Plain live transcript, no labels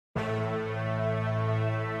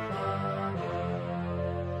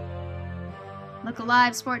Look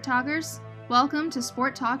alive, Sport Talkers! Welcome to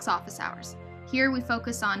Sport Talks Office Hours. Here we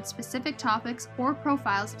focus on specific topics or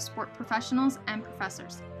profiles of sport professionals and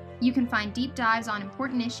professors. You can find deep dives on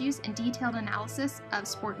important issues and detailed analysis of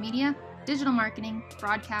sport media, digital marketing,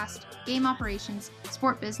 broadcast, game operations,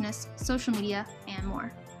 sport business, social media, and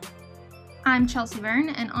more. I'm Chelsea Byrne,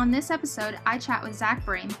 and on this episode, I chat with Zach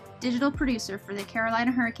Brame, digital producer for the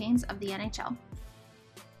Carolina Hurricanes of the NHL.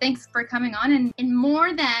 Thanks for coming on. And in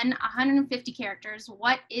more than 150 characters,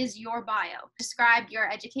 what is your bio? Describe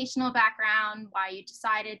your educational background, why you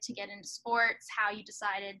decided to get into sports, how you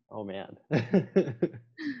decided. Oh, man.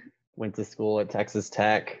 Went to school at Texas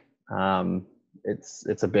Tech.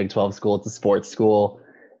 It's a Big 12 school. It's a sports school.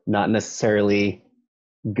 Not necessarily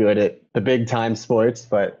good at the big time sports,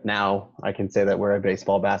 but now I can say that we're a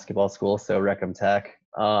baseball, basketball school, so Reckham Tech.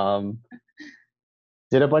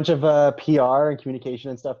 Did a bunch of PR and communication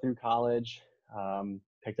and stuff through college.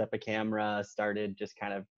 Picked up a camera, started just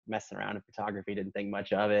kind of messing around in photography, didn't think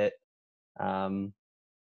much of it.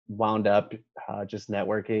 Wound up just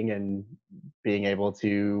networking and being able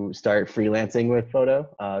to start freelancing with photo,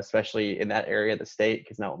 especially in that area of the state,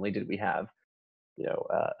 because not only did we have,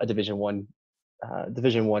 a Division One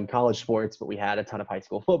college sports, but we had a ton of high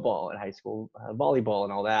school football and high school volleyball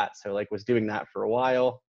and all that. So was doing that for a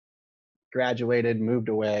while. Graduated, moved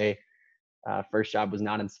away. First job was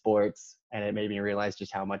not in sports, and it made me realize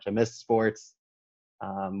just how much I missed sports.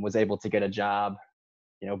 Was able to get a job,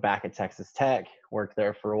 back at Texas Tech, worked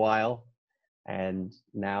there for a while, and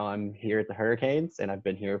now I'm here at the Hurricanes, and I've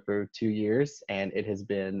been here for 2 years, and it has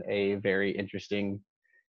been a very interesting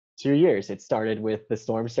 2 years. It started with the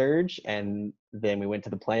storm surge, and then we went to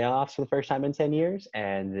the playoffs for the first time in 10 years,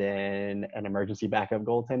 and then an emergency backup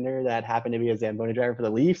goaltender that happened to be a Zamboni driver for the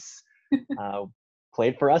Leafs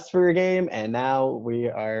played for us for a game, and now we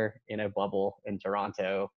are in a bubble in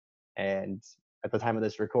Toronto. And at the time of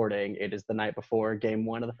this recording, it is the night before game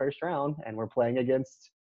 1 of the first round, and we're playing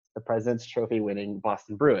against the President's Trophy winning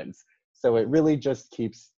Boston Bruins. So it really just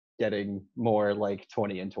keeps getting more like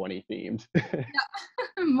 20 and 20 themed.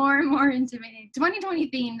 More and more intimidating. 2020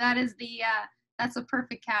 theme, that's a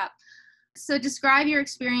perfect cap. So describe your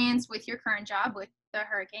experience with your current job with the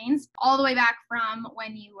Hurricanes, all the way back from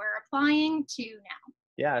when you were applying to now.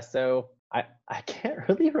 Yeah, so I can't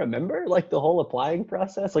really remember the whole applying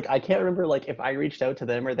process. I can't remember if I reached out to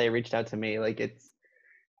them or they reached out to me. It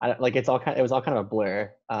was all kind of a blur.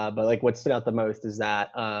 But what stood out the most is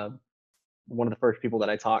that one of the first people that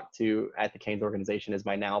I talked to at the Canes organization is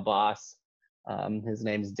my now boss. His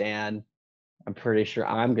name's Dan. I'm pretty sure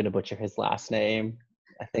I'm gonna butcher his last name.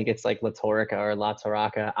 I think it's Latorica or La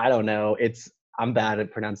Torraca. I don't know. I'm bad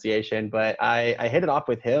at pronunciation, but I hit it off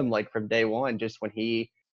with him from day one, just when he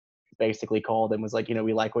basically called and was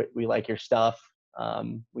we like your stuff.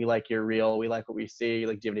 We like your reel. We like what we see.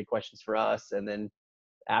 Do you have any questions for us? And then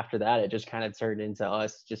after that, it just kind of turned into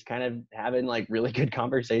us just kind of having really good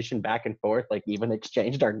conversation back and forth, even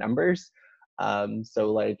exchanged our numbers.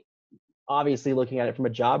 So obviously looking at it from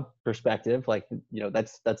a job perspective,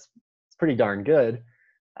 that's pretty darn good.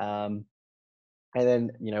 And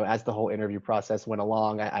then, as the whole interview process went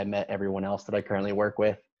along, I met everyone else that I currently work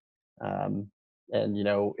with. And,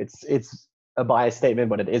 it's a bias statement,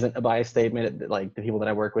 but it isn't a bias statement. The people that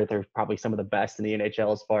I work with are probably some of the best in the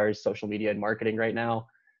NHL as far as social media and marketing right now.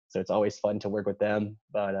 So it's always fun to work with them.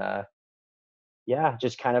 But yeah,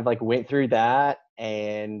 just kind of went through that.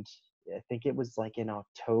 And I think it was in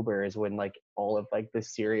October is when all of the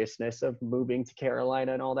seriousness of moving to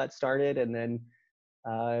Carolina and all that started. And then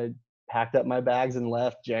packed up my bags and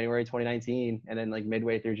left January 2019, and then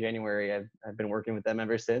midway through January, I've been working with them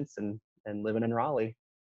ever since, and living in Raleigh.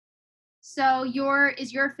 So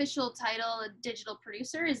is your official title a digital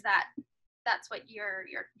producer? That's what your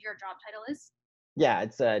job title is? Yeah,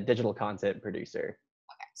 it's a digital content producer.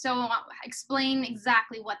 Okay, so explain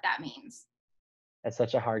exactly what that means. It's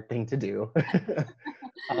such a hard thing to do.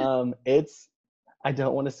 I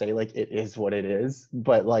don't want to say it is what it is,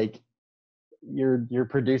 but you're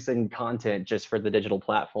producing content just for the digital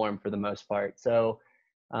platform for the most part. So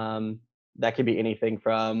that could be anything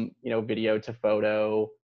from video to photo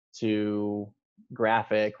to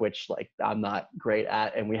graphic, which I'm not great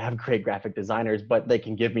at, and we have great graphic designers, but they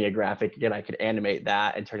can give me a graphic and I could animate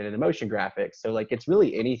that and turn it into motion graphics. So it's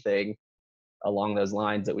really anything along those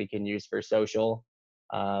lines that we can use for social.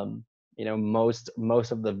 Most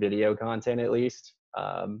of the video content, at least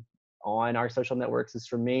on our social networks, is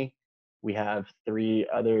from me. We have 3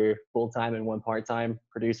 other full-time and 1 part-time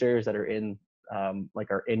producers that are in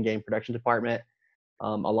our in-game production department.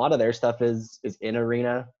 A lot of their stuff is in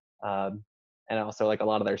arena, and also like a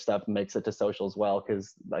lot of their stuff makes it to social as well,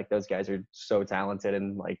 because like those guys are so talented,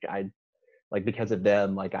 and like because of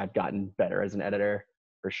them, like I've gotten better as an editor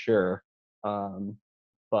for sure.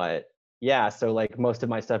 But yeah, so like most of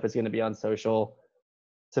my stuff is going to be on social.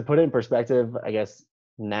 To put it in perspective, I guess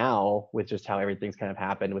now with just how everything's kind of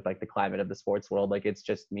happened with like the climate of the sports world, like it's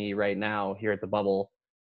just me right now here at the Bubble.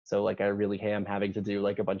 So like I really am having to do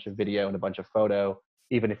like a bunch of video and a bunch of photo,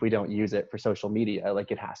 even if we don't use it for social media.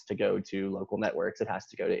 Like it has to go to local networks, it has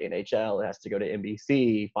to go to NHL, it has to go to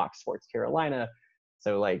NBC, Fox Sports Carolina.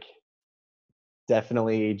 So like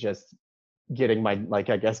definitely just getting my, like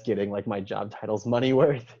I guess getting like my job title's money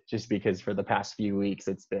worth, just because for the past few weeks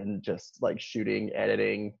it's been just like shooting,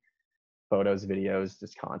 editing photos, videos,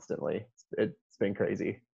 just constantly. It's been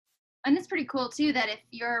crazy. And it's pretty cool too that if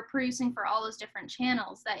you're producing for all those different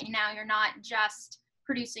channels, that now you're not just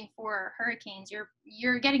producing for Hurricanes,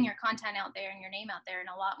 you're getting your content out there and your name out there in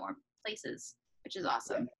a lot more places, which is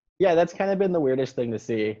awesome. Yeah, that's kind of been the weirdest thing to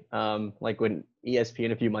see. Like when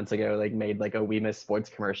ESPN a few months ago like made like a We Miss Sports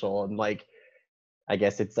commercial, and like I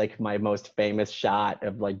guess it's like my most famous shot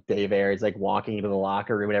of like Dave Ayres like walking into the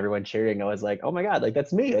locker room and everyone cheering. I was like, oh my God, like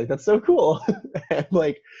that's me. Like that's so cool. And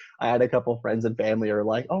like I had a couple friends and family who were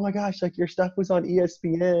like, oh my gosh, like your stuff was on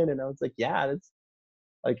ESPN. And I was like, yeah, that's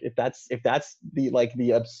like if that's the like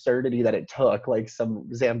the absurdity that it took, like some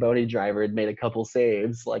Zamboni driver had made a couple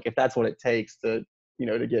saves, like if that's what it takes to, you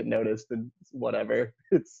know, to get noticed and whatever,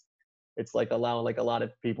 it's like a lot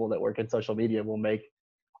of people that work in social media will make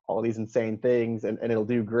all these insane things, and it'll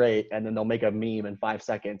do great, and then they'll make a meme in 5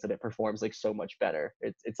 seconds and it performs like so much better.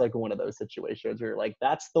 It's like one of those situations where like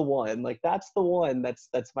that's the one,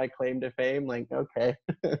 that's my claim to fame. Like okay.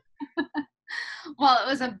 Well, it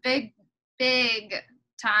was a big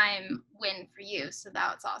time win for you, so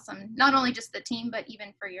that's awesome. Not only just the team, but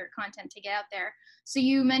even for your content to get out there. So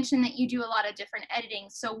you mentioned that you do a lot of different editing.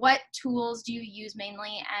 So what tools do you use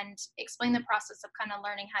mainly, and explain the process of kind of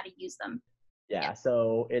learning how to use them? Yeah,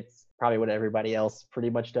 so it's probably what everybody else pretty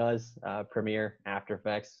much does. Premiere, After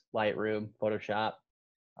Effects, Lightroom, Photoshop,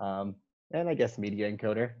 and I guess Media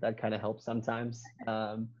Encoder. That kind of helps sometimes.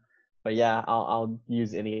 But yeah, I'll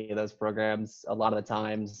use any of those programs. A lot of the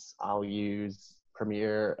times I'll use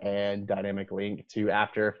Premiere and Dynamic Link to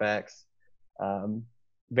After Effects.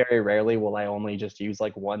 Very rarely will I only just use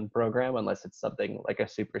like one program, unless it's something like a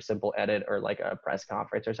super simple edit or like a press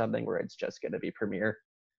conference or something where it's just going to be Premiere.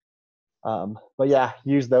 But yeah,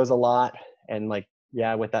 use those a lot. And like,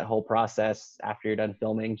 yeah, with that whole process, after you're done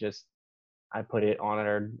filming, just I put it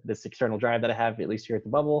on this external drive that I have, at least here at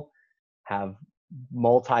the Bubble, have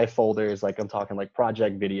multi folders, like I'm talking like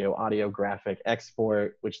project, video, audio, graphic,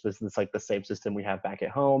 export, which this is like the same system we have back at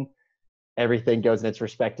home. Everything goes in its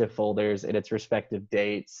respective folders, in its respective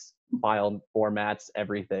dates, file formats,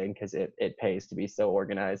 everything, because it pays to be so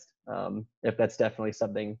organized. If that's definitely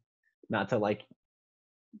something, not to like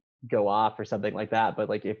go off or something like that, but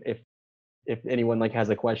like if anyone like has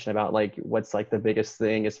a question about like what's like the biggest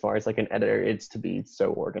thing as far as like an editor, it's to be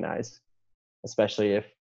so organized, especially if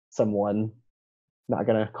someone, not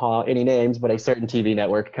gonna call any names, but a certain TV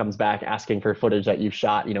network comes back asking for footage that you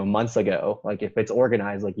shot, you know, months ago. Like if it's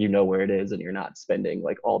organized, like you know where it is, and you're not spending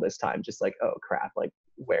like all this time just like, oh crap, like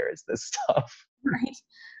where is this stuff? Right.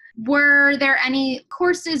 Were there any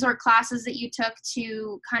courses or classes that you took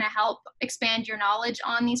to kind of help expand your knowledge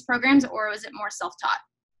on these programs, or was it more self-taught?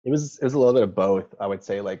 It was a little bit of both. I would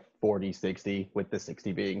say like 40-60, with the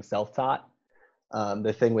 60 being self-taught.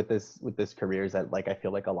 The thing with this career is that like I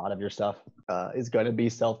feel like a lot of your stuff is going to be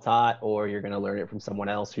self-taught, or you're going to learn it from someone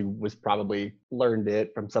else who was probably learned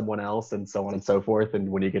it from someone else, and so on and so forth. And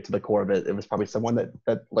when you get to the core of it, it was probably someone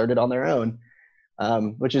that learned it on their own,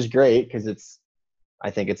 which is great because I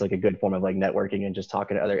think it's like a good form of like networking and just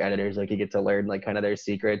talking to other editors. Like you get to learn like kind of their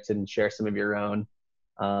secrets and share some of your own.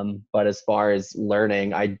 But as far as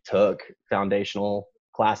learning, I took foundational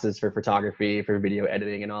classes for photography, for video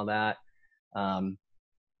editing and all that. I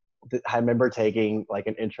remember taking like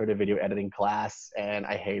an intro to video editing class, and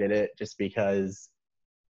I hated it just because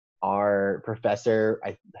our professor,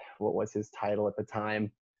 what was his title at the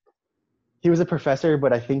time? He was a professor,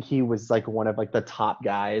 but I think he was like one of like the top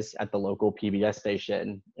guys at the local PBS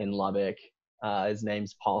station in Lubbock. His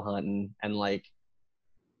name's Paul Hunton, and like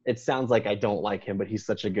it sounds like I don't like him, but he's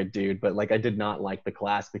such a good dude. But like I did not like the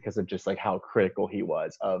class because of just like how critical he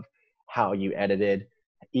was of how you edited,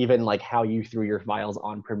 even like how you threw your files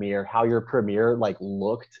on Premiere, how your Premiere like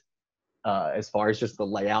looked, as far as just the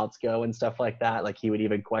layouts go and stuff like that. Like he would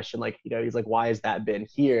even question, like, you know, he's like, why has that been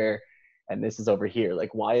here and this is over here?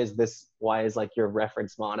 Like why is like your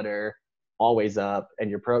reference monitor always up and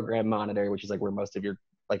your program monitor, which is like where most of your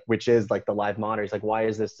like, which is like the live monitor. He's like, why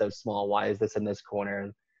is this so small? Why is this in this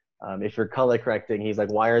corner? If you're color correcting, he's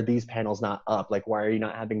like, why are these panels not up? Like, why are you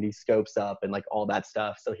not having these scopes up and like all that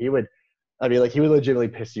stuff? So he would legitimately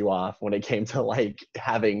piss you off when it came to like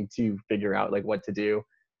having to figure out like what to do.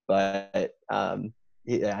 But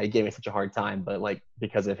he gave me such a hard time. But like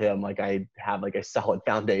because of him, like I have like a solid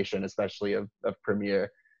foundation, especially of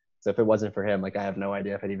Premiere. So if it wasn't for him, like I have no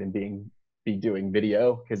idea if I'd even be doing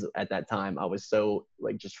video, because at that time I was so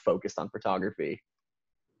like just focused on photography.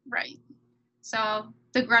 Right. So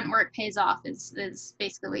the grunt work pays off is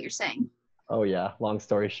basically what you're saying. Oh yeah, long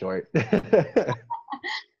story short.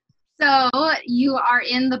 So you are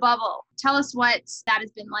in the bubble. Tell us what that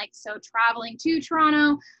has been like. So traveling to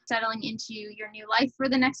Toronto, settling into your new life for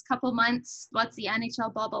the next couple months. What's the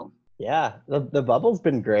NHL bubble? Yeah, the bubble's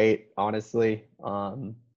been great, honestly.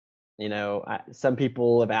 Some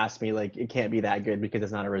people have asked me like it can't be that good because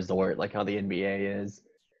it's not a resort like how the NBA is.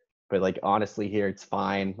 But like honestly here it's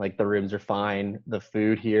fine. Like the rooms are fine. The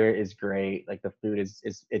food here is great. Like the food is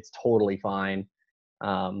it's totally fine.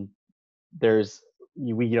 Um, there's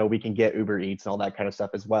we can get Uber Eats and all that kind of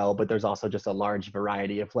stuff as well, but there's also just a large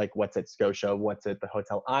variety of like what's at Scotia, what's at the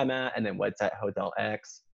hotel I'm at, and then what's at Hotel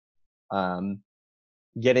X.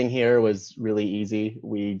 Getting here was really easy.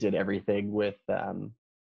 We did everything with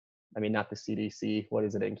not the CDC. What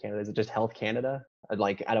is it in Canada? Is it just Health Canada?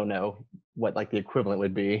 Like I don't know what like the equivalent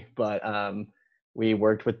would be, but we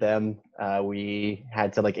worked with them. We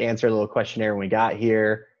had to like answer a little questionnaire when we got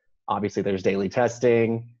here. Obviously, there's daily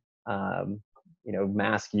testing.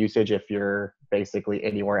 Mask usage if you're basically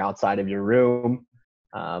anywhere outside of your room.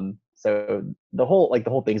 So the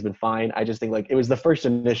whole thing's been fine. I just think like it was the first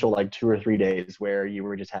initial like 2 or 3 days where you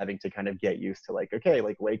were just having to kind of get used to like, okay,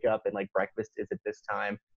 like wake up and like breakfast is at this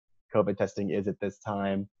time, COVID testing is at this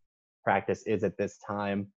time, practice is at this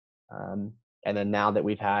time. And then now that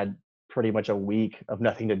we've had pretty much a week of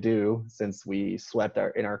nothing to do since we swept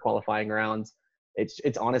in our qualifying rounds,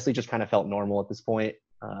 it's honestly just kind of felt normal at this point.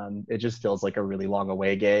 It just feels like a really long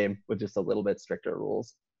away game with just a little bit stricter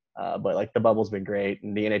rules. But like the bubble's been great,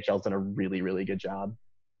 and the NHL's done a really, really good job.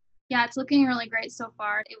 Yeah, it's looking really great so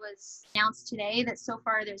far. It was announced today that so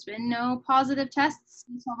far there's been no positive tests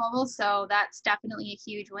in the bubble, so that's definitely a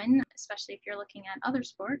huge win, especially if you're looking at other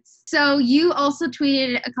sports. So you also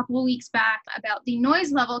tweeted a couple of weeks back about the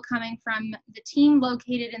noise level coming from the team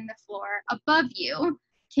located in the floor above you.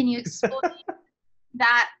 Can you explain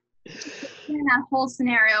that whole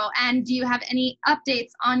scenario, and do you have any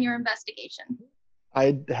updates on your investigation?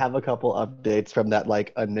 I have a couple updates from that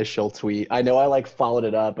like initial tweet. I know I like followed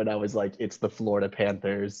it up and I was like, it's the Florida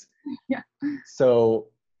Panthers. Yeah. So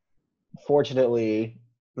fortunately,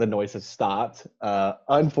 the noise has stopped.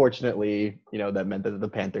 Unfortunately, that meant that the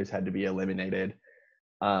Panthers had to be eliminated.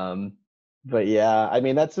 But yeah, I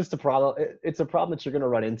mean, that's just a problem. It's a problem that you're going to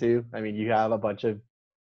run into. I mean, you have a bunch of,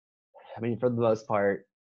 for the most part,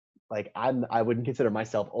 like I wouldn't consider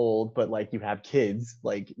myself old, but like you have kids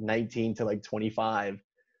like 19 to like 25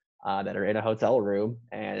 that are in a hotel room,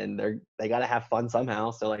 and they got to have fun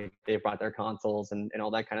somehow. So like they brought their consoles and all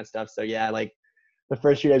that kind of stuff. So yeah, like the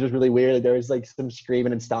first few days was really weird. There was like some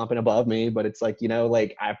screaming and stomping above me, but it's like,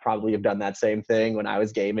 like I probably have done that same thing when I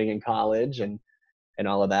was gaming in college and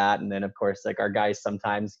all of that. And then of course, like our guys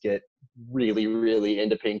sometimes get really, really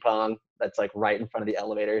into ping pong. That's like right in front of the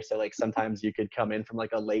elevator. So like sometimes you could come in from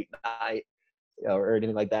like a late night or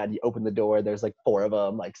anything like that. You open the door, there's like 4 of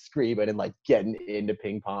them like screaming and like getting into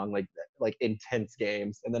ping pong, like intense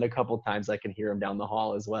games. And then a couple times I can hear them down the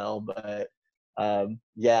hall as well. But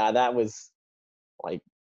yeah, that was like,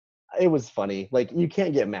 it was funny. Like you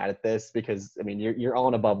can't get mad at this because you're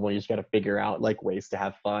on a bubble. You just got to figure out like ways to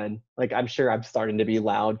have fun. Like I'm sure I'm starting to be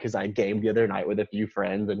loud because I gamed the other night with a few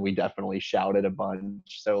friends and we definitely shouted a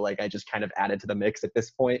bunch. So like I just kind of added to the mix at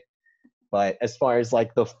this point. But as far as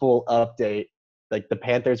like the full update, like the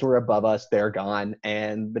Panthers were above us, they're gone,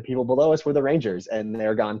 and the people below us were the Rangers, and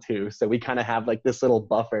they're gone too. So we kind of have like this little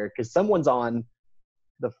buffer because someone's on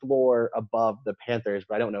the floor above the Panthers,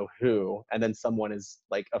 but I don't know who. And then someone is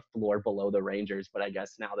like a floor below the Rangers. But I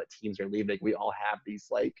guess now that teams are leaving, we all have these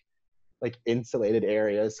like insulated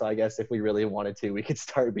areas. So I guess if we really wanted to, we could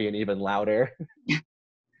start being even louder.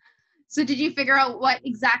 So did you figure out what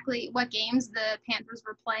games the Panthers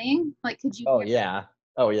were playing? Like, could you?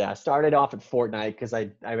 Oh yeah. Started off at Fortnite because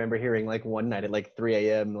I remember hearing like one night at like 3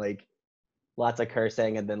 a.m. like lots of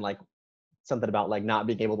cursing, and then like something about like not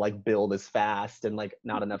being able to like build as fast and like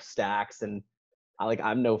not enough stacks. And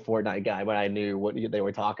I'm no Fortnite guy, but I knew what they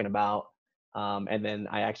were talking about. And then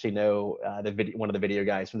I actually know one of the video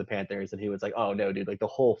guys from the Panthers, and he was like, "Oh no, dude! Like the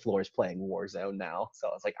whole floor is playing Warzone now." So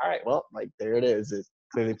I was like, "All right, well, like there it is.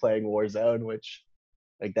 clearly playing Warzone, which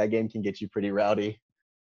like that game can get you pretty rowdy.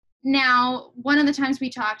 Now, one of the times we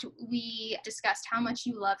talked, we discussed how much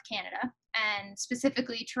you love Canada and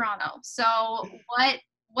specifically Toronto. So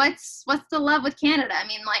what's the love with Canada? I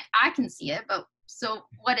mean, like I can see it, but so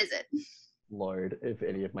what is it? Lord, if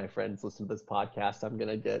any of my friends listen to this podcast, I'm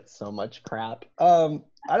gonna get so much crap. I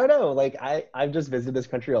don't know. Like I've just visited this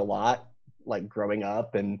country a lot, like growing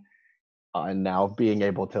up, and now being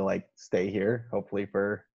able to like stay here, hopefully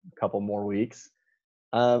for a couple more weeks.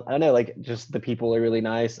 I don't know, like just the people are really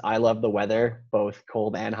nice. I love the weather, both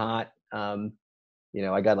cold and hot.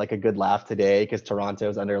 I got like a good laugh today because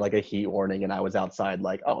Toronto's under like a heat warning, and I was outside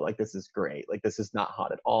like, oh, like this is great. Like this is not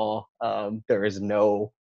hot at all. There is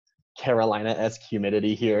no Carolina-esque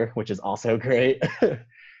humidity here, which is also great.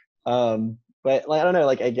 But like I don't know,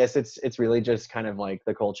 like I guess it's really just kind of like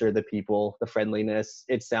the culture, the people, the friendliness.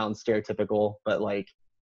 It sounds stereotypical, but like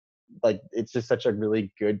it's just such a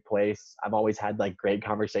really good place. I've always had like great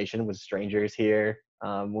conversation with strangers here.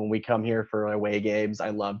 When we come here for away games, I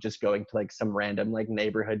love just going to like some random like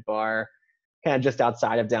neighborhood bar, kind of just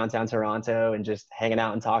outside of downtown Toronto, and just hanging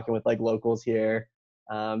out and talking with like locals here.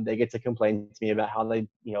 They get to complain to me about how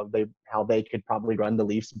how they could probably run the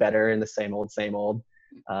Leafs better in the same old, same old.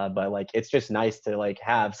 But like it's just nice to like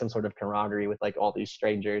have some sort of camaraderie with like all these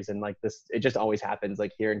strangers, and like this, it just always happens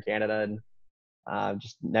like here in Canada, and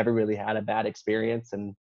just never really had a bad experience.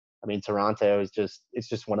 And I mean, Toronto is it's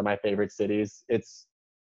just one of my favorite cities.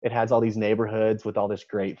 It has all these neighborhoods with all this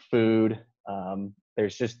great food.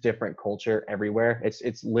 There's just different culture everywhere.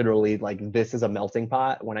 It's literally like this is a melting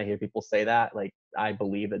pot. When I hear people say that, like I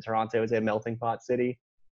believe that Toronto is a melting pot city.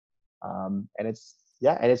 And it's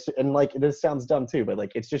yeah, and like this sounds dumb too, but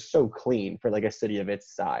like it's just so clean for like a city of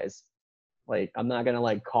its size. Like I'm not gonna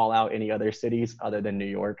like call out any other cities other than New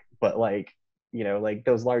York, but like like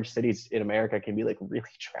those large cities in America can be like really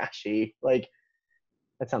trashy. Like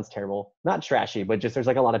that sounds terrible. Not trashy, but just there's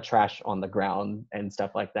like a lot of trash on the ground and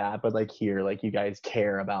stuff like that. But like here, like you guys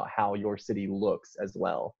care about how your city looks as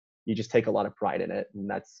well. You just take a lot of pride in it. And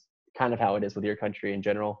that's kind of how it is with your country in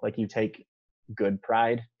general. Like you take good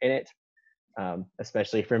pride in it.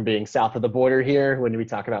 Especially from being south of the border here. When we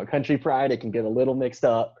talk about country pride, it can get a little mixed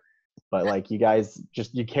up. But like you guys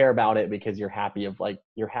you care about it because you're happy of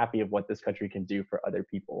what this country can do for other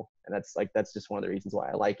people. And that's just one of the reasons why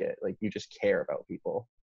I like it. Like you just care about people.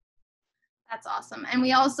 That's awesome. And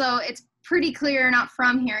we also, it's pretty clear you're not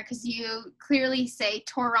from here because you clearly say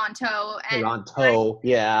Toronto and Toronto,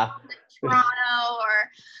 yeah. Toronto or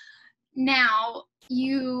now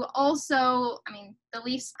you also, I mean, the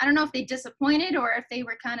Leafs, I don't know if they disappointed or if they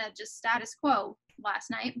were kind of just status quo last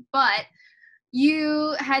night, but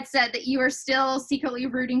you had said that you are still secretly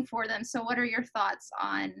rooting for them. So what are your thoughts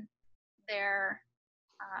on their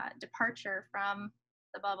departure from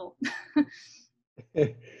the bubble?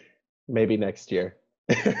 Maybe next year.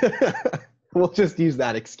 We'll just use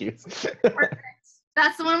that excuse. Perfect.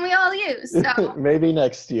 That's the one we all use. So. Maybe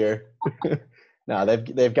next year. No,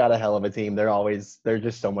 they've got a hell of a team. They're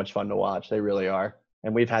just so much fun to watch. They really are.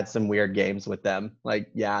 And we've had some weird games with them. Like,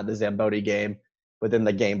 yeah, the Zamboni game. But then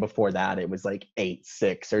the game before that, it was like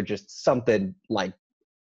 8-6 or just something like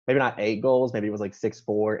maybe not 8 goals. Maybe it was like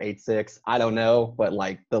 6-4, 8-6. I don't know. But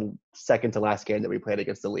like the second to last game that we played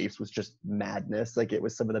against the Leafs was just madness. Like it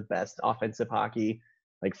was some of the best offensive hockey,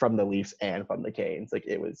 like from the Leafs and from the Canes. Like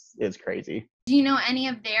it was crazy. Do you know any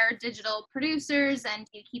of their digital producers, and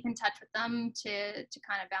do you keep in touch with them to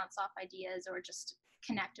kind of bounce off ideas or just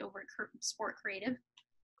connect over sport creative?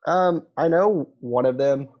 I know one of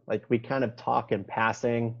them. Like we kind of talk in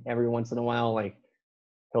passing every once in a while. Like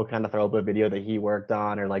he'll kind of throw up a video that he worked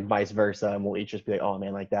on, or like vice versa, and we'll each just be like, "Oh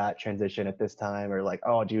man, like that transition at this time," or like,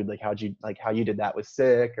 "Oh dude, like how you did that was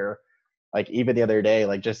sick," or like even the other day,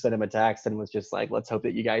 like just sent him a text and was just like, "Let's hope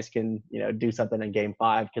that you guys can do something in Game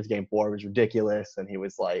 5 because Game 4 was ridiculous," and he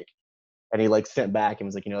was like. And he like sent back and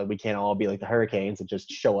was like, we can't all be like the Hurricanes and just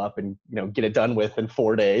show up and get it done with in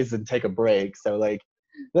 4 days and take a break. So like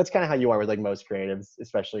that's kind of how you are with like most creatives,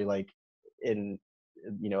 especially like in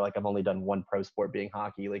like I've only done one pro sport being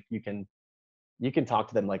hockey. Like you can talk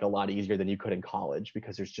to them like a lot easier than you could in college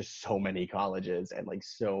because there's just so many colleges and like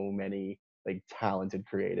so many like talented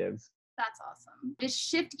creatives. That's awesome. Just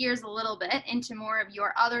shift gears a little bit into more of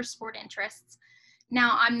your other sport interests.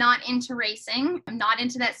 Now, I'm not into racing. I'm not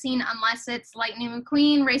into that scene unless it's Lightning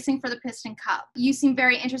McQueen racing for the Piston Cup. You seem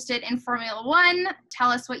very interested in Formula One. Tell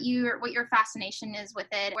us what your fascination is with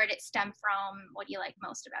it. Where did it stem from? What do you like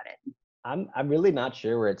most about it? I'm really not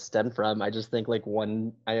sure where it stemmed from. I just think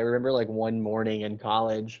I remember like one morning in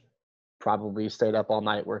college, probably stayed up all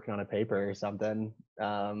night working on a paper or something.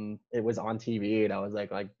 It was on TV, and I was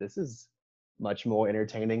like, this is much more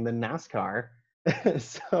entertaining than NASCAR.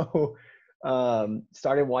 So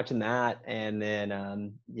started watching that, and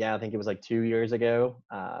then yeah, I think it was like 2 years ago.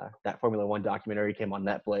 That Formula One documentary came on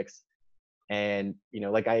Netflix, and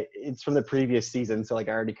like it's from the previous season, so like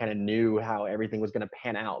I already kind of knew how everything was going to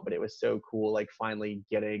pan out, but it was so cool like finally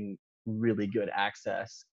getting really good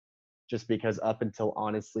access, just because up until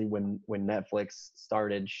honestly when Netflix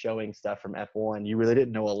started showing stuff from F1, you really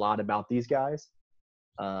didn't know a lot about these guys.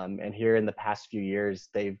 And here in the past few years,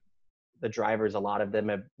 the drivers, a lot of them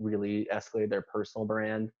have really escalated their personal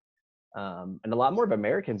brand. And a lot more of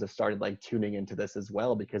Americans have started like tuning into this as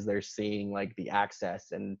well, because they're seeing like the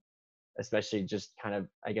access, and especially just kind of,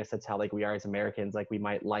 I guess that's how like we are as Americans, like we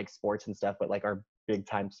might like sports and stuff, but like our big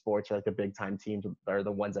time sports or like the big time teams are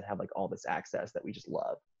the ones that have like all this access that we just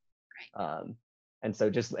love. um, and so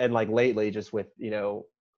just, and like lately, just with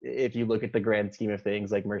if you look at the grand scheme of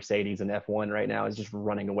things, like Mercedes and F1 right now is just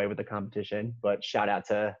running away with the competition. But shout out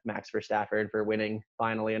to Max Verstappen for winning,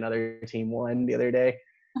 finally another team won the other day.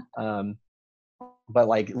 um, but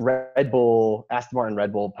like Red Bull, Aston Martin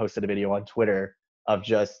Red Bull posted a video on Twitter of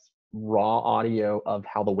just raw audio of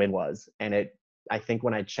how the win was, and I think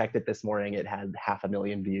when I checked it this morning, it had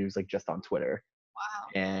 500,000 views, like just on Twitter. Wow.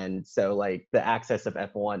 And so like the access of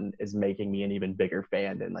F1 is making me an even bigger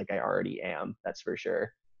fan than like I already am, that's for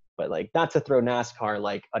sure. But like not to throw NASCAR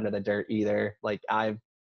like under the dirt either. Like I've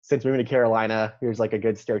since moving to Carolina, here's like a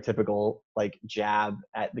good stereotypical like jab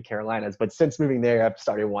at the Carolinas. But since moving there, I've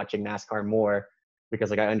started watching NASCAR more because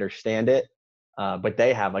like I understand it. But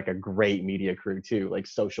they have like a great media crew too, like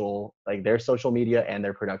their social media and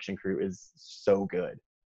their production crew is so good,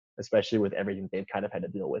 especially with everything they've kind of had to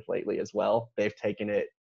deal with lately as well. They've taken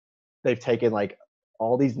like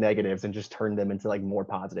all these negatives and just turned them into like more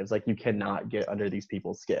positives. Like you cannot get under these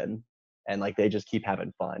people's skin, and like they just keep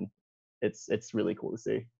having fun. It's really cool to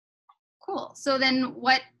see. Cool. So then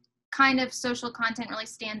what kind of social content really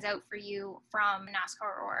stands out for you from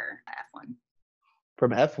NASCAR or F1?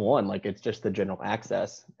 From F1, like it's just the general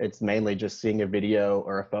access. It's mainly just seeing a video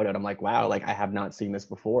or a photo, and I'm like, wow, like I have not seen this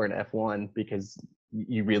before in F1, because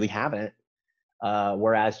you really haven't.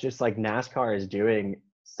 Whereas just like NASCAR is doing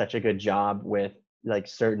such a good job with like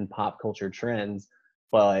certain pop culture trends,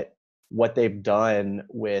 but what they've done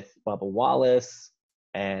with Bubba Wallace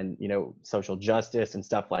and social justice and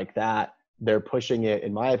stuff like that, they're pushing it.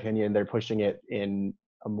 In my opinion, they're pushing it in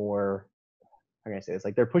a more, how can I say this?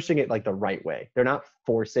 Like they're pushing it like the right way. They're not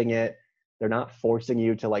forcing it. They're not forcing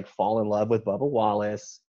you to like fall in love with Bubba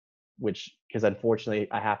Wallace, which, because unfortunately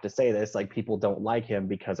I have to say this, like people don't like him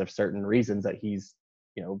because of certain reasons that he's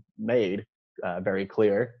made very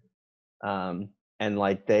clear. And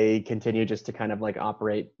like they continue just to kind of like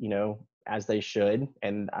operate as they should,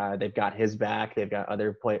 and they've got his back, they've got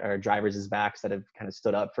other drivers' backs that have kind of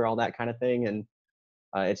stood up for all that kind of thing. And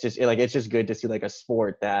it's just good to see like a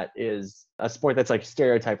sport that's like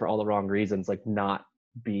stereotyped for all the wrong reasons, like not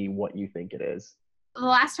be what you think it is. The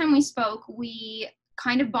last time we spoke, we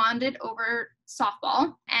kind of bonded over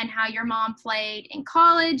softball and how your mom played in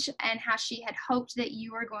college and how she had hoped that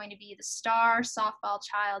you were going to be the star softball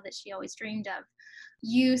child that she always dreamed of.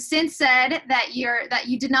 You since said that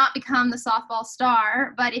you did not become the softball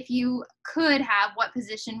star, but if you could have, what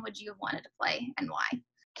position would you have wanted to play and why?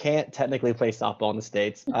 Can't technically play softball in the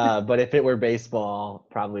States, but if it were baseball,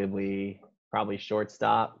 probably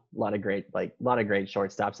shortstop. A lot of great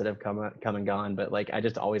shortstops that have come and gone, but like I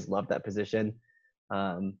just always loved that position.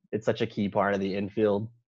 It's such a key part of the infield.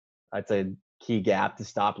 It's a key gap to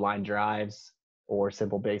stop line drives or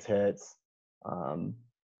simple base hits,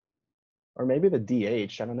 or maybe the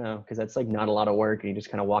DH. I don't know, because that's like not a lot of work. You just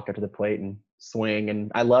kind of walk up to the plate and swing. And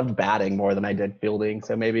I loved batting more than I did fielding,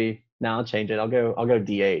 so maybe now I'll change it. I'll go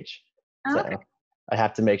DH. Oh, So okay. I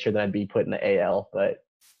have to make sure that I'd be put in the AL, but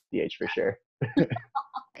DH for sure.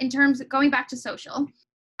 In terms of going back to social,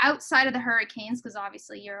 outside of the Hurricanes, because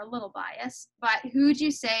obviously you're a little biased, but who would you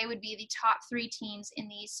say would be the top 3 teams in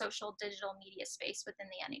the social digital media space within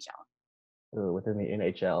the NHL? Ooh, within the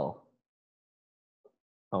NHL.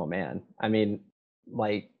 Oh man. I mean,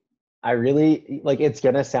 like I really like, it's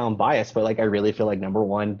gonna sound biased, but like I really feel like number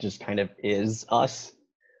one just kind of is us.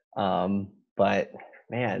 But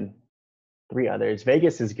man, 3 others.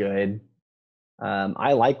 Vegas is good.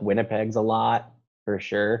 I like Winnipeg's a lot for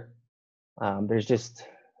sure. There's just,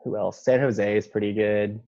 who else? San Jose is pretty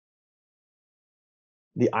good.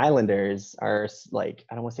 The Islanders are like,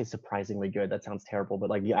 I don't want to say surprisingly good. That sounds terrible, but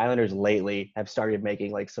like the Islanders lately have started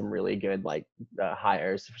making like some really good like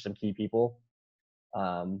hires for some key people.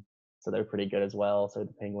 Um, so they're pretty good as well. So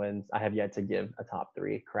the Penguins, I have yet to give a top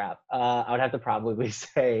three. Crap. I would have to probably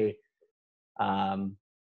say, um,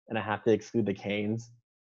 and I have to exclude the Canes.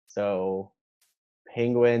 So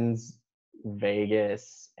Penguins,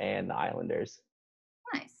 Vegas, and the Islanders.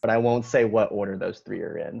 Nice. But I won't say what order those three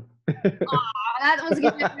are in. Aw, that was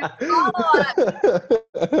gonna be a follow-up.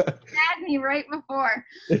 Had me right before.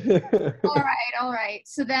 All right.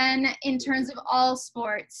 So then, in terms of all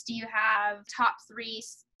sports, do you have top three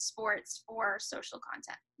sports for social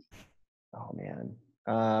content? Oh man.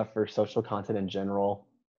 For social content in general,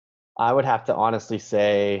 I would have to honestly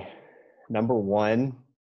say number one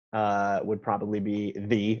would probably be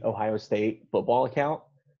the Ohio State football account.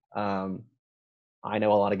 Um, I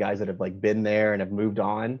know a lot of guys that have like been there and have moved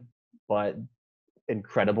on, but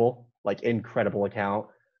incredible account.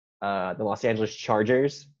 The Los Angeles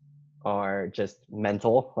Chargers are just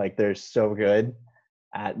mental. Like they're so good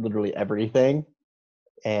at literally everything.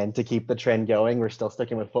 And to keep the trend going, we're still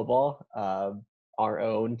sticking with football. Our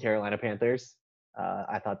own Carolina Panthers.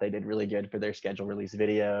 I thought they did really good for their schedule release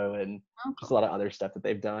video and just a lot of other stuff that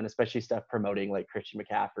they've done, especially stuff promoting like Christian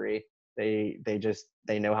McCaffrey. They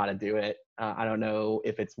know how to do it. I don't know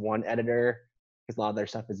if it's one editor because a lot of their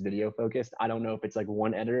stuff is video focused. I don't know if it's like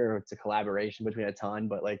one editor or it's a collaboration between a ton,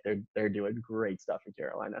 but like they're doing great stuff in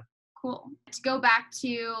Carolina. Cool. To go back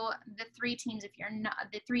to the three teams, if you're not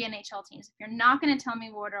the three NHL teams, if you're not going to tell me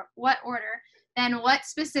what order, then what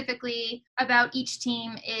specifically about each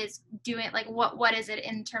team is doing, like what is it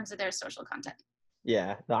in terms of their social content?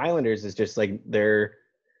 Yeah, the Islanders is just like their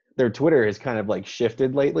Twitter has kind of like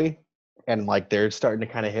shifted lately, and like they're starting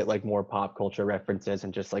to kind of hit like more pop culture references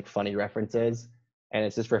and just like funny references, and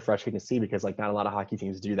it's just refreshing to see because like not a lot of hockey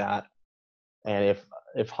teams do that. And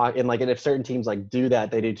if certain teams like do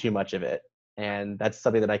that, they do too much of it, and that's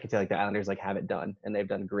something that I can tell like the Islanders like have it done, and they've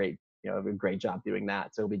done great, a great job doing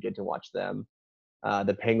that. So it'll be good to watch them.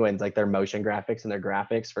 The Penguins, like their motion graphics and their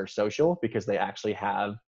graphics for social, because they actually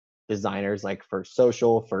have designers like for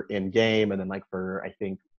social, for in game, and then like for I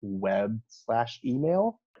think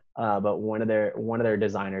web/email. But one of their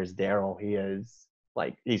designers, Daryl,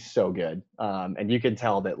 he's so good, and you can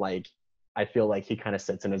tell that like I feel like he kind of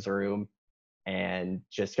sits in his room and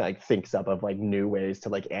just like thinks up of like new ways to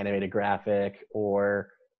like animate a graphic,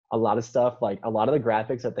 or a lot of stuff, like a lot of the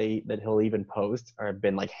graphics that he'll even post have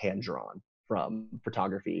been like hand drawn from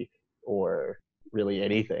photography or really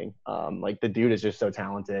anything. Like the dude is just so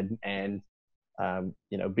talented, and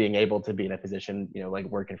being able to be in a position, like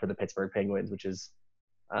working for the Pittsburgh Penguins, which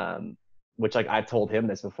like I've told him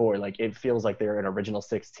this before, like it feels like they're an original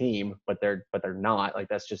six team, but they're not. Like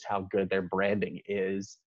that's just how good their branding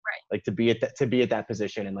is. Right. Like to be at that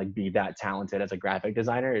position and like be that talented as a graphic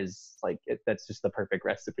designer is like that's just the perfect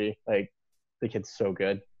recipe. Like the kid's so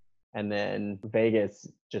good. And then Vegas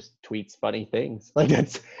just tweets funny things. Like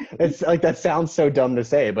it's like that sounds so dumb to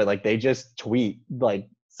say, but like they just tweet. Like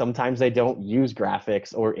sometimes they don't use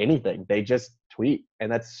graphics or anything. They just tweet,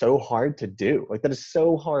 and that's so hard to do. Like that is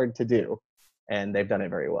so hard to do, and they've done it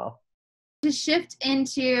very well. To shift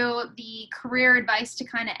into the career advice to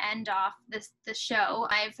kind of end off the show,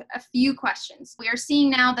 I have a few questions. We are seeing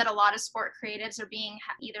now that a lot of sport creatives are being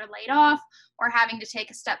either laid off or having to take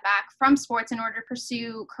a step back from sports in order to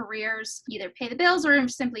pursue careers, either pay the bills or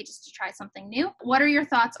simply just to try something new. What are your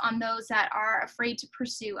thoughts on those that are afraid to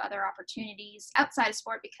pursue other opportunities outside of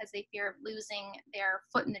sport because they fear of losing their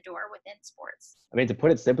foot in the door within sports? I mean, to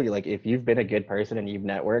put it simply, like if you've been a good person and you've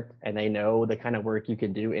networked and they know the kind of work you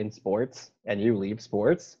can do in sports and you leave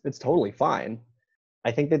sports, it's totally fine.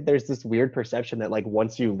 I think that there's this weird perception that like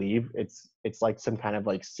once you leave, it's like some kind of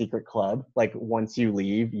like secret club. Like once you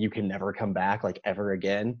leave, you can never come back like ever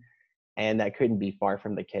again. And that couldn't be far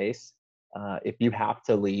from the case. If you have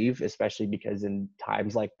to leave, especially because in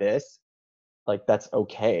times like this, like that's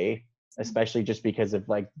okay, especially just because of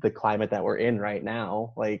like the climate that we're in right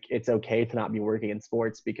now. Like it's okay to not be working in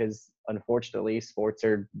sports because unfortunately sports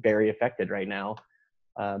are very affected right now.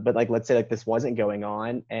 But like let's say like this wasn't going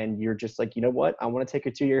on and you're just like, you know what, I want to take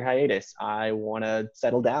a 2-year hiatus, I want to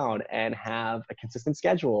settle down and have a consistent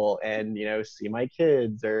schedule and see my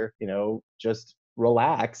kids, or just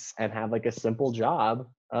relax and have like a simple job.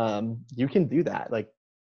 You can do that. Like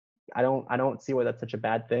I don't see why that's such a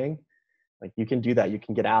bad thing. Like you can do that. You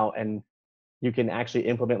can get out and you can actually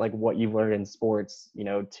implement like what you've learned in sports,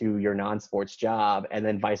 to your non-sports job, and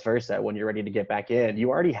then vice versa. When you're ready to get back in,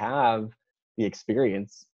 you already have the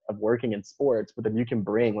experience of working in sports, but then you can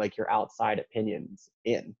bring like your outside opinions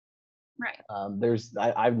in. Right.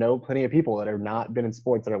 I know plenty of people that have not been in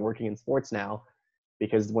sports that are working in sports now,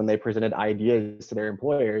 because when they presented ideas to their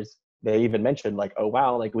employers, they even mentioned like, oh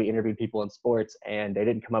wow, like we interviewed people in sports and they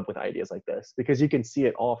didn't come up with ideas like this, because you can see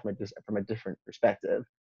it all from a different perspective.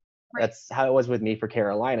 Right. That's how it was with me for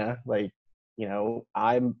Carolina. Like,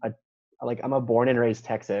 I'm a born and raised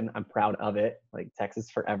Texan. I'm proud of it. Like Texas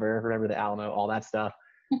forever, remember the Alamo, all that stuff.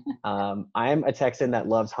 I'm a Texan that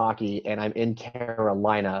loves hockey, and I'm in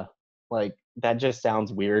Carolina. Like that just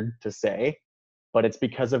sounds weird to say, but it's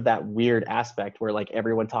because of that weird aspect where like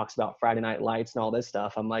everyone talks about Friday Night Lights and all this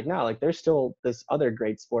stuff. I'm like, no, like there's still this other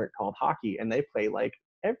great sport called hockey, and they play like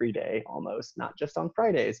every day almost, not just on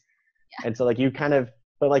Fridays. Yeah. And so like you kind of,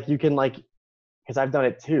 but like you can like, because I've done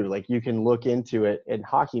it too. Like you can look into it in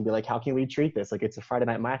hockey and be like, how can we treat this? Like it's a Friday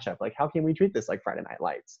night matchup. Like how can we treat this like Friday Night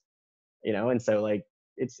Lights? And so like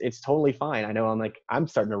it's totally fine. I know I'm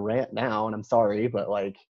starting to rant now, and I'm sorry, but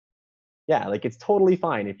like, yeah, like it's totally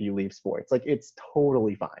fine if you leave sports. Like it's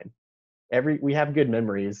totally fine. We have good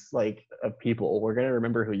memories like of people. We're gonna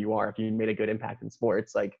remember who you are if you made a good impact in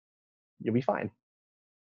sports. Like you'll be fine.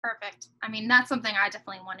 Perfect. I mean, that's something I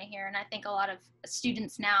definitely want to hear. And I think a lot of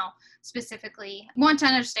students now specifically want to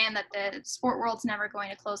understand that the sport world's never going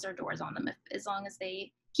to close their doors on them as long as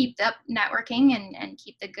they keep up networking and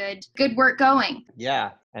keep the good work going.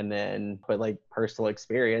 Yeah. And then put like personal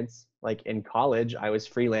experience, like in college, I was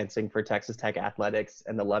freelancing for Texas Tech Athletics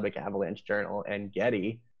and the Lubbock Avalanche Journal and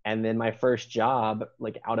Getty. And then my first job,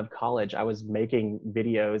 like out of college, I was making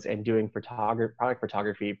videos and doing product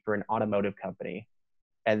photography for an automotive company.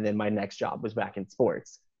 And then my next job was back in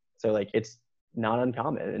sports. So like it's not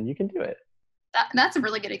uncommon, and you can do it. That's a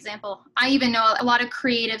really good example. I even know a lot of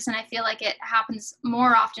creatives, and I feel like it happens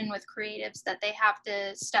more often with creatives that they have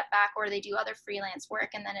to step back or they do other freelance work,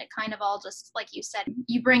 and then it kind of all just, like you said,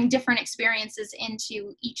 you bring different experiences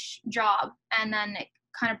into each job, and then it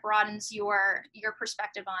kind of broadens your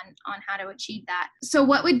perspective on how to achieve that. So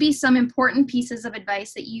what would be some important pieces of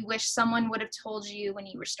advice that you wish someone would have told you when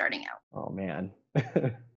you were starting out? Oh man.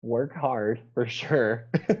 Work hard for sure.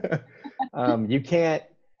 You can't,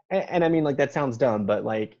 and I mean like that sounds dumb, but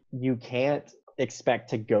like you can't expect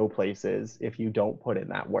to go places if you don't put in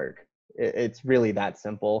that work. It's really that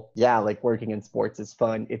simple. Yeah, like working in sports is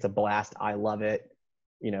fun. It's a blast. I love it.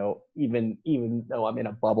 Even though I'm in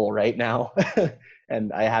a bubble right now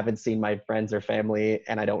and I haven't seen my friends or family,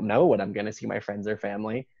 and I don't know when I'm going to see my friends or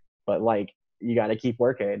family, but like you got to keep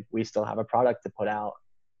working. We still have a product to put out.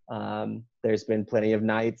 There's been plenty of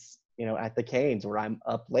nights, at the Canes where I'm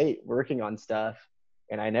up late working on stuff,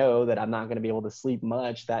 and I know that I'm not going to be able to sleep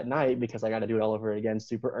much that night because I got to do it all over again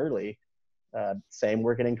super early. Same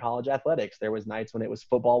working in college athletics. There was nights when it was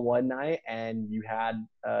football one night and you had,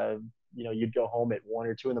 you'd go home at 1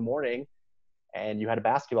 or 2 in the morning, and you had a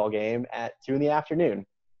basketball game at 2 in the afternoon.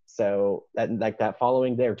 So that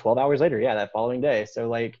following day, or 12 hours later, yeah, that following day. So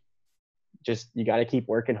like, just, you got to keep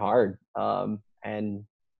working hard, and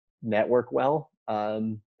network well.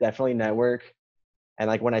 Definitely network. And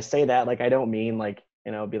like, when I say that, like, I don't mean like,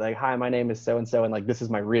 be like, hi, my name is so-and-so, and like, this is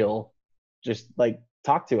my real, just like,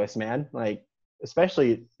 talk to us, man. Like,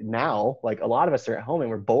 especially now, like a lot of us are at home and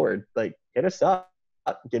we're bored. Like, hit us up,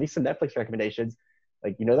 give me some Netflix recommendations.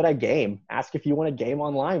 Like, that I game, ask if you want to game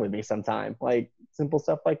online with me sometime, like simple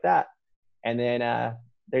stuff like that. And then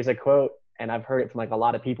there's a quote, and I've heard it from like a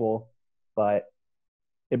lot of people, but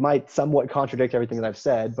it might somewhat contradict everything that I've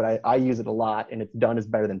said, but I use it a lot, and it's done is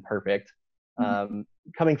better than perfect.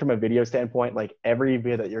 Coming from a video standpoint, like every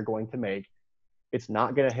video that you're going to make, it's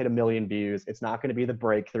not going to hit 1 million views. It's not going to be the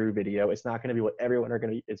breakthrough video. It's not going to be what everyone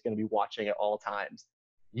is going to be watching at all times.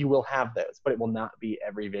 You will have those, but it will not be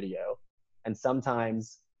every video. And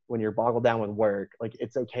sometimes when you're boggled down with work, like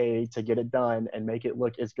it's okay to get it done and make it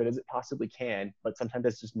look as good as it possibly can, but sometimes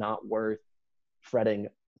it's just not worth fretting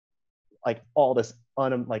like all this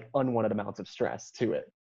unwanted amounts of stress to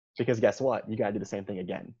it, because guess what? You got to do the same thing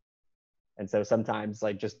again. And so sometimes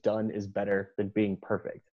like just done is better than being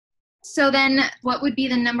perfect. So then what would be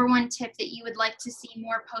the number one tip that you would like to see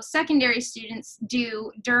more post-secondary students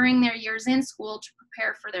do during their years in school to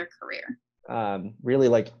prepare for their career? Really,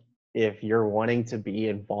 like if you're wanting to be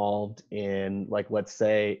involved in, like, let's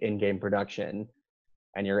say in-game production,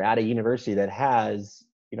 and you're at a university that has,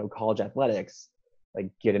 college athletics, like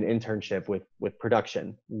get an internship with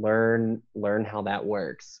production, learn how that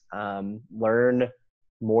works. Learn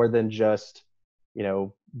more than just,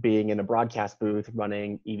 being in a broadcast booth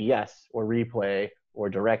running EVS or replay or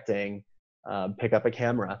directing. Pick up a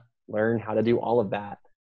camera, learn how to do all of that.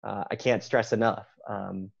 I can't stress enough.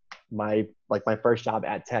 My first job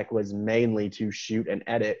at Tech was mainly to shoot and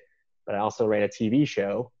edit, but I also ran a TV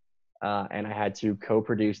show, and I had to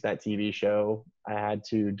co-produce that TV show. I had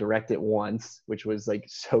to direct it once, which was like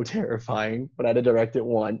so terrifying, but I had to direct it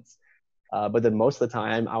once. But then most of the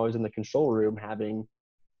time I was in the control room having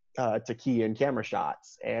to key in camera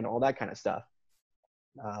shots and all that kind of stuff.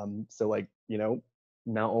 So like,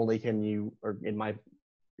 not only can you, or in my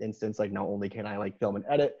instance, like not only can I like film and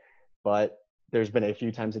edit, but there's been a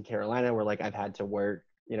few times in Carolina where like I've had to work,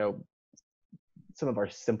 some of our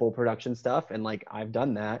simple production stuff. And like, I've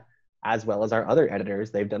done that, as well as our other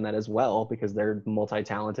editors. They've done that as well because they're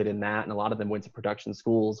multi-talented in that. And a lot of them went to production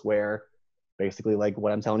schools where basically like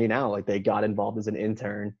what I'm telling you now, like they got involved as an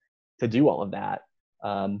intern to do all of that.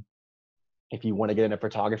 If you want to get into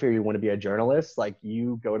photography or you want to be a journalist, like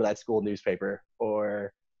you go to that school newspaper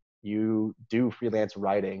or you do freelance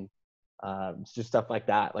writing, just stuff like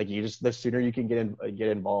that. Like the sooner you can get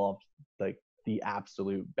involved, like the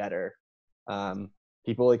absolute better.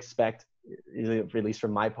 People expect, at least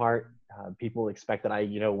from my part, people expect that I,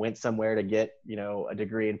 went somewhere to get, a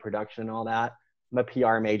degree in production and all that. I'm a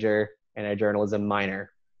PR major and a journalism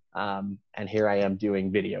minor. And here I am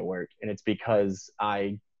doing video work. And it's because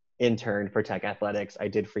I interned for Tech Athletics. I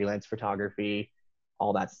did freelance photography,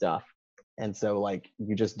 all that stuff. And so like,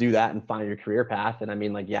 you just do that and find your career path. And I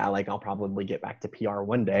mean, like, yeah, like I'll probably get back to PR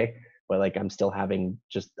one day, but like, I'm still having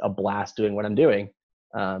just a blast doing what I'm doing.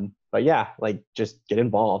 But yeah, like just get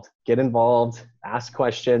involved, ask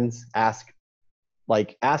questions, ask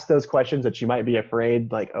those questions that you might be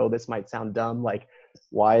afraid, like, oh, this might sound dumb. Like,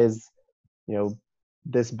 why is,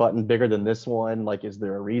 this button bigger than this one? Like, is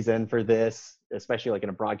there a reason for this? Especially like in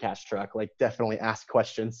a broadcast truck, like definitely ask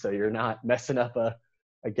questions so you're not messing up a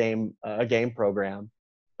game program.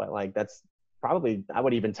 But like, that's probably, I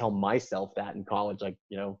would even tell myself that in college, like,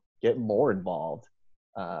 get more involved.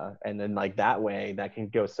 And then like that way, that can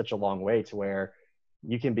go such a long way to where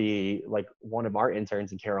you can be like one of our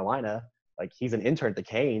interns in Carolina. Like he's an intern at the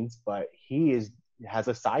Canes, but he has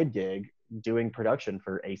a side gig doing production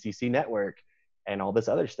for ACC Network and all this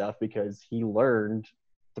other stuff because he learned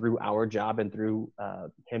through our job and through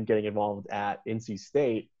him getting involved at NC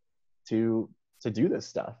State to do this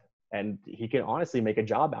stuff. And he can honestly make a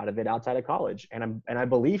job out of it outside of college. And I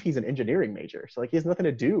believe he's an engineering major. So like he has nothing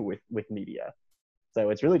to do with media. So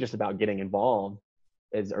it's really just about getting involved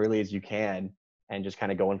as early as you can and just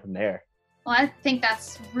kind of going from there. Well, I think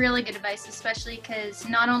that's really good advice, especially because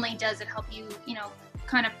not only does it help you,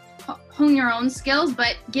 kind of hone your own skills,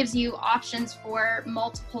 but gives you options for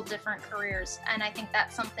multiple different careers. And I think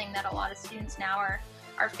that's something that a lot of students now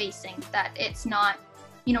are facing, that it's not,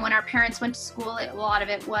 when our parents went to school, a lot of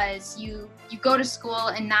it was you go to school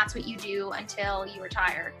and that's what you do until you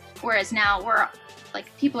retire. Whereas now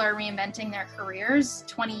people are reinventing their careers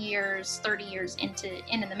 20 years, 30 years into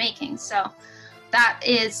the making. So that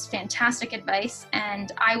is fantastic advice,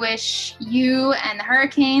 and I wish you and the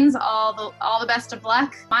Hurricanes all the best of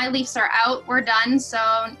luck. My Leafs are out, we're done, so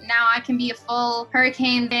now I can be a full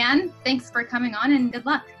Hurricane fan. Thanks for coming on and good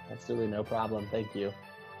luck. Absolutely, no problem. Thank you.